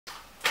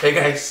Hey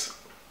guys,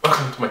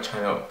 welcome to my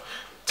channel.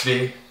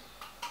 Today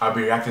I'll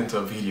be reacting to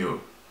a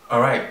video.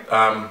 Alright,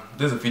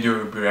 this is a video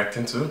we'll be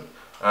reacting to,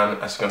 and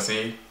as you can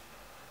see,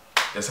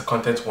 there's a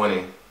content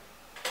warning.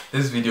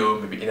 This video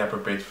may be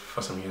inappropriate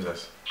for some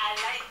users. I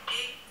like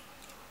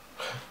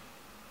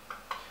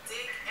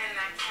dick and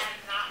I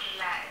cannot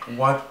lie.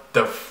 What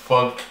the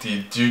fuck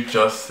did you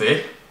just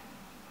say?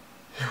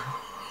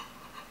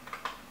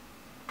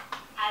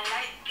 I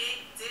like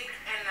big dick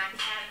and I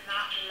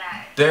cannot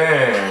lie.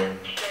 Damn.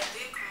 The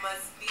dick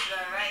must be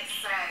the right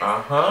size.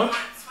 Uh-huh. I want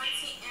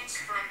 20-inch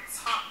from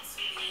top to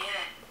the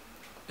end.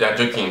 You're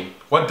joking.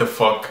 What the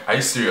fuck? Are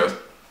you serious?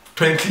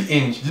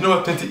 20-inch. You know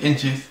what 20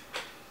 inches?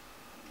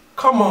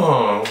 Come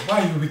on.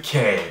 Why are you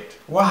wicked?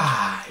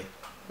 Why?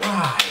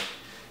 Why?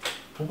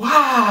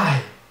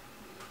 Why?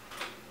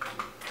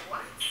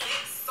 What?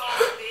 Dick so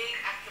big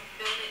I can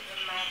feel it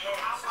in my head. I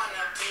want a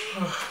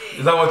big dick.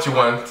 Is that what you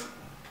want?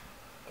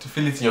 To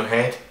feel it in your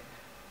head?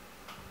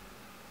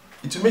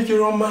 It will make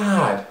you run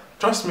mad.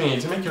 Trust me,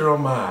 it will make you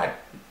run mad.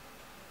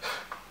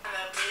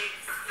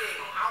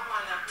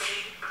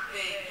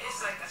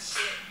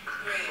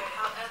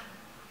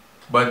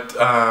 But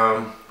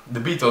the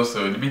beat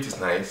is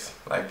nice.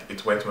 Like,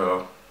 it went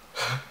well.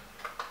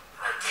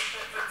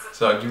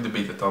 So I'll give the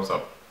beat a thumbs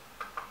up.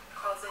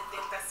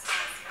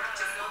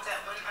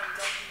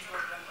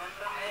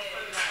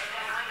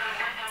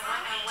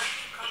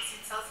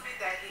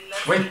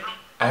 Wait,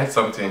 I had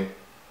something.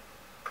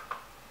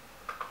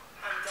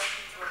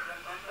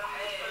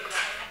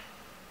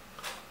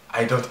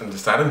 I don't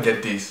understand. I don't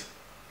get this.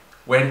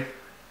 When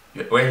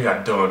you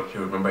are done,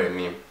 he'll remember your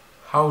name.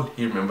 How will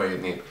he remember your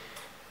name?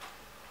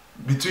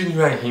 Between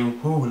you and him,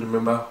 who will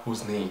remember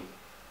whose name?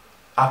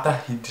 After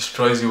he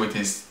destroys you with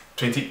his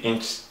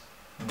 20-inch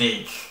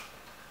dick,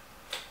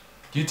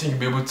 do you think you'll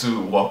be able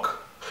to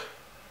walk?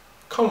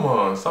 Come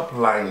on, stop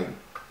lying.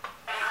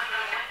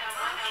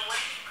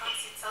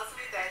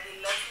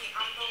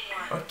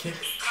 Okay.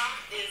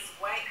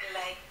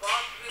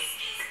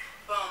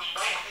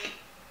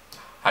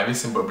 Have you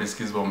seen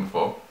Bobrisky's bum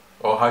before?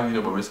 Or how do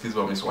you know Bobrisky's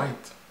bum is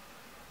white?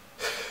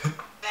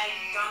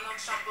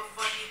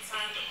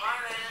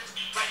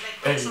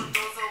 Hey,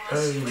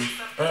 hey,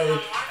 hey,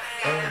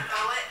 hey.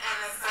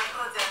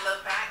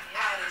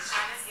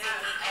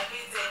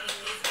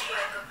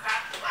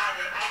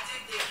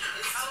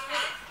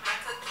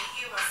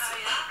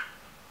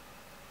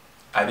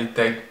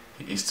 Addicted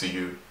he is to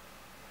you.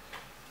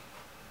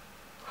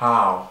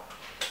 How?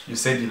 You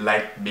said you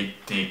like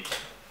big dick.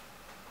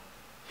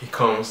 He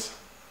comes,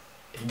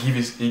 he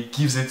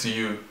gives it to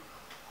you.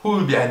 Who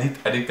will be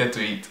addicted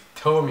to it?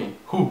 Tell me,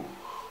 who?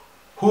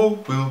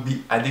 Who will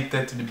be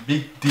addicted to the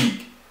big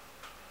dick?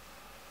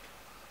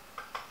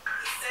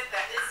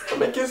 It's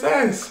making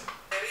sense.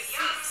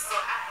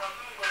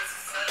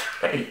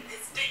 Hey.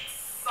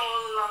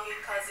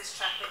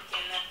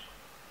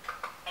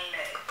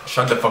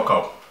 Shut the fuck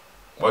up.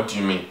 What do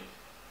you mean?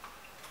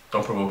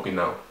 Don't provoke me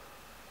now.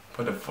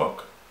 What the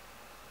fuck?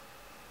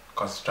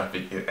 Cause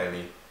traffic in LA.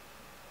 You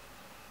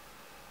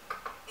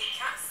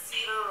can't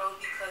see the road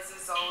because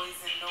it's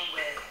always in the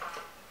way.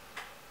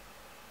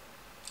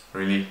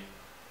 Really?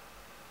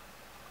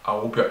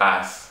 I'll whoop your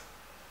ass.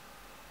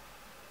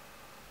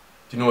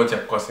 Do you know what you're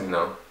causing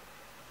now?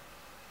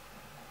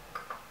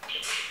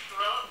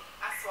 Throat,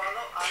 I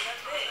swallow all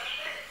of it.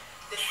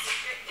 The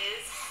secret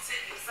is to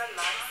use a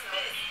lot of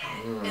spit.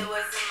 It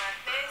was in my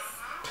face,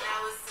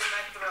 now it's in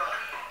my throat.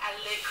 I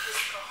lick his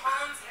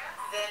cajones,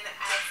 then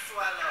I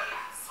swallow.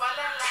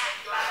 Swallow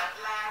like la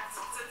la,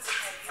 ta ta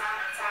ta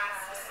ta,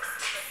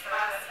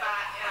 spot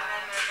spot, na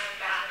na na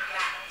na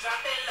na.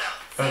 Drop it low.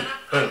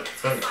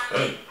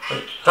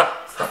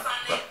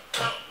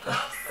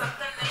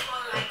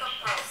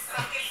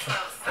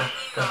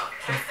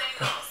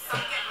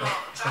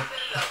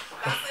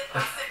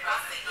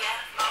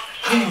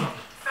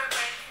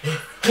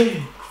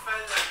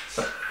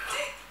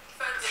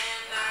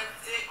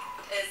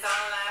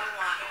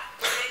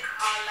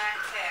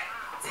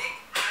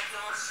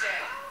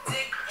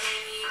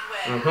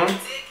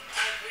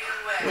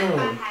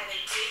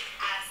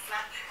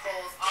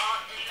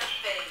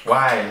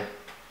 Why?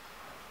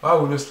 Why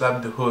would you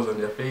slap the holes on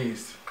your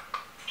face?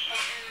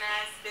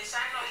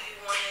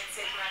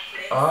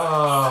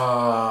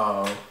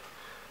 Oh,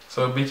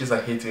 so bitches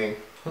are hating.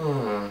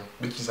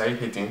 Bitches, are you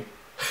hating?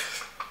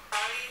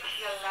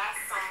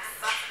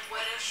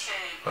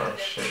 Oh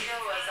shit.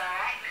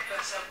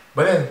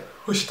 But then,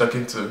 who's she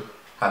talking to?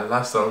 Her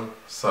last song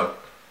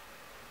sucked.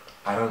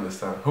 I don't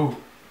understand. Who?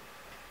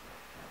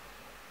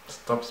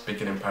 Stop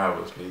speaking in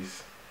parables,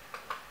 please.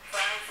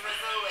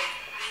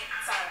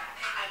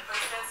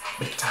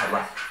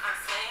 Vitarah.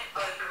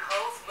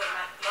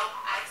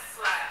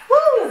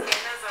 Woo!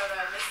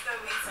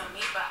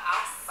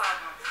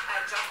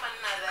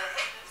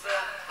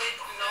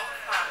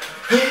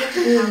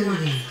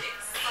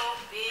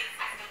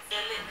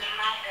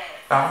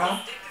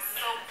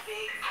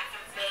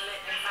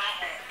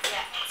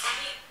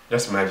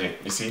 Just imagine,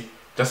 you see?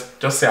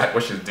 Just say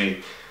what she's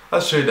doing.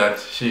 I'll show you that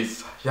she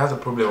has a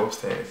problem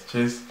upstairs.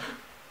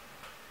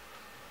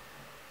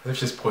 As if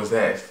she's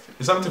possessed.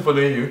 Is something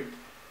following you?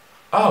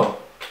 Oh,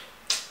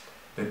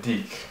 the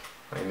dick.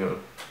 I know.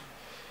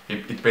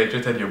 It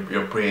penetrated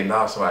your brain.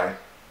 That's why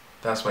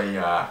you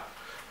are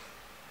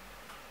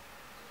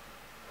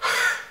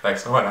like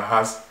someone that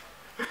has.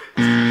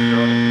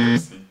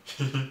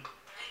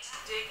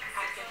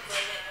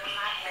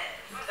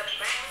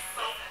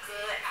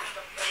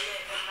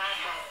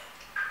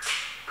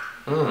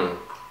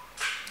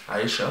 Are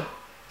you sure?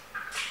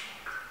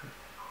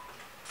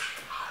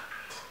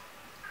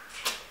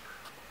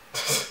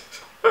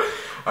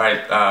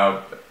 Alright,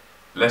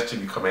 let's check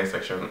the comment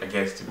section. I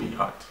guess to be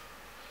hot.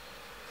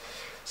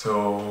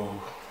 So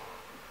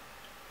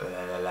la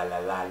la la la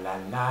la la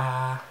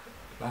la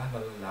la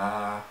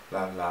la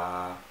la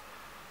la.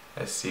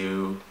 Let's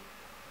see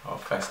our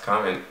first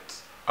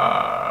comment.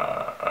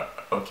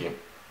 Okay.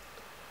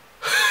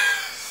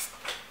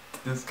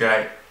 This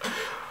guy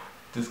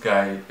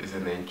is a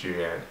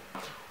Nigerian.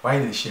 Why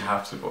did she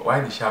have to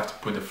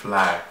put the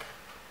flag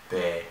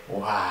there?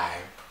 Why,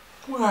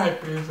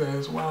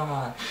 princess?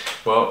 Why?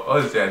 Well,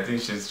 honestly, I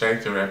think she's trying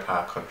to rep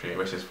her country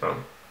where she's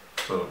from,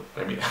 so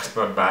maybe that's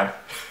not bad.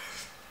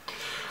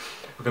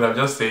 Because I'm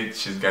just saying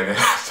she's Ghanaian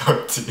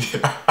or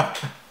something.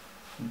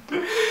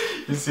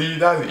 You see,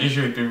 that's the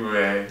issue with people,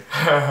 man.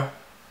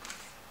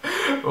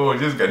 Oh,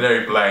 this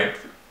Ghanaian replied,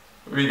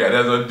 we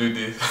Ghanaians don't do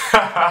this.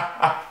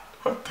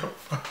 What the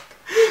fuck?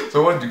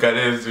 So what do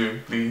Ghanaians do,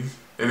 please?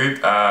 Is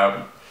it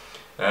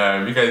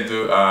we guys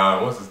do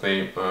what's his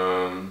name?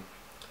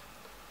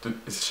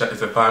 It's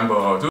a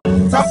fanboy.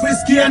 Tough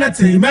Whiskey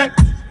Entertainment.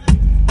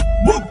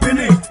 Whooping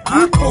it,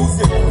 it,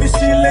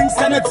 Machine Links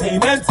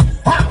Entertainment.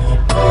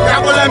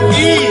 Double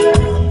ME.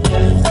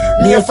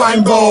 Me a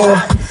fine boy.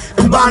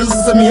 Bands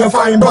is me a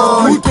fine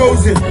boy.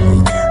 2000.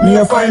 Me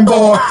a fine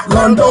boy.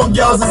 London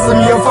girls is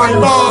me a fine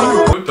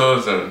boy.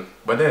 2000.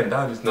 But then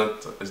that is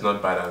not, it's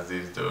not bad as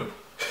this though.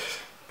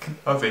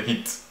 That was a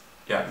hit.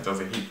 Yeah, it was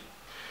a hit.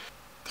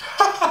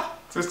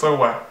 Sister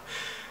one.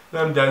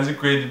 Damn, Dancing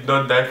Queen did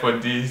not die for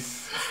this.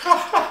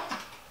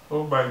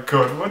 Oh my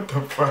god, what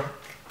the fuck?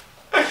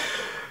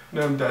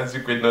 Damn,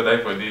 Dancing Queen did not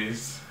die for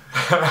this.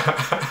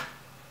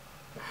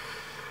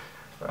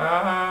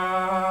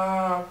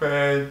 Ah,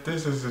 man,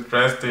 this is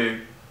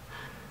interesting.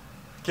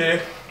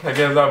 Okay, I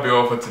guess that'll be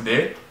all for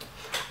today.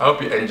 I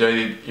hope you enjoyed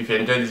it. If you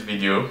enjoyed this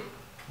video,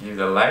 give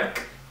it a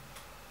like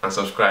and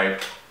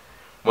subscribe.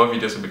 More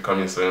videos will be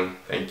coming soon.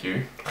 Thank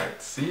you.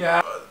 Alright, see ya.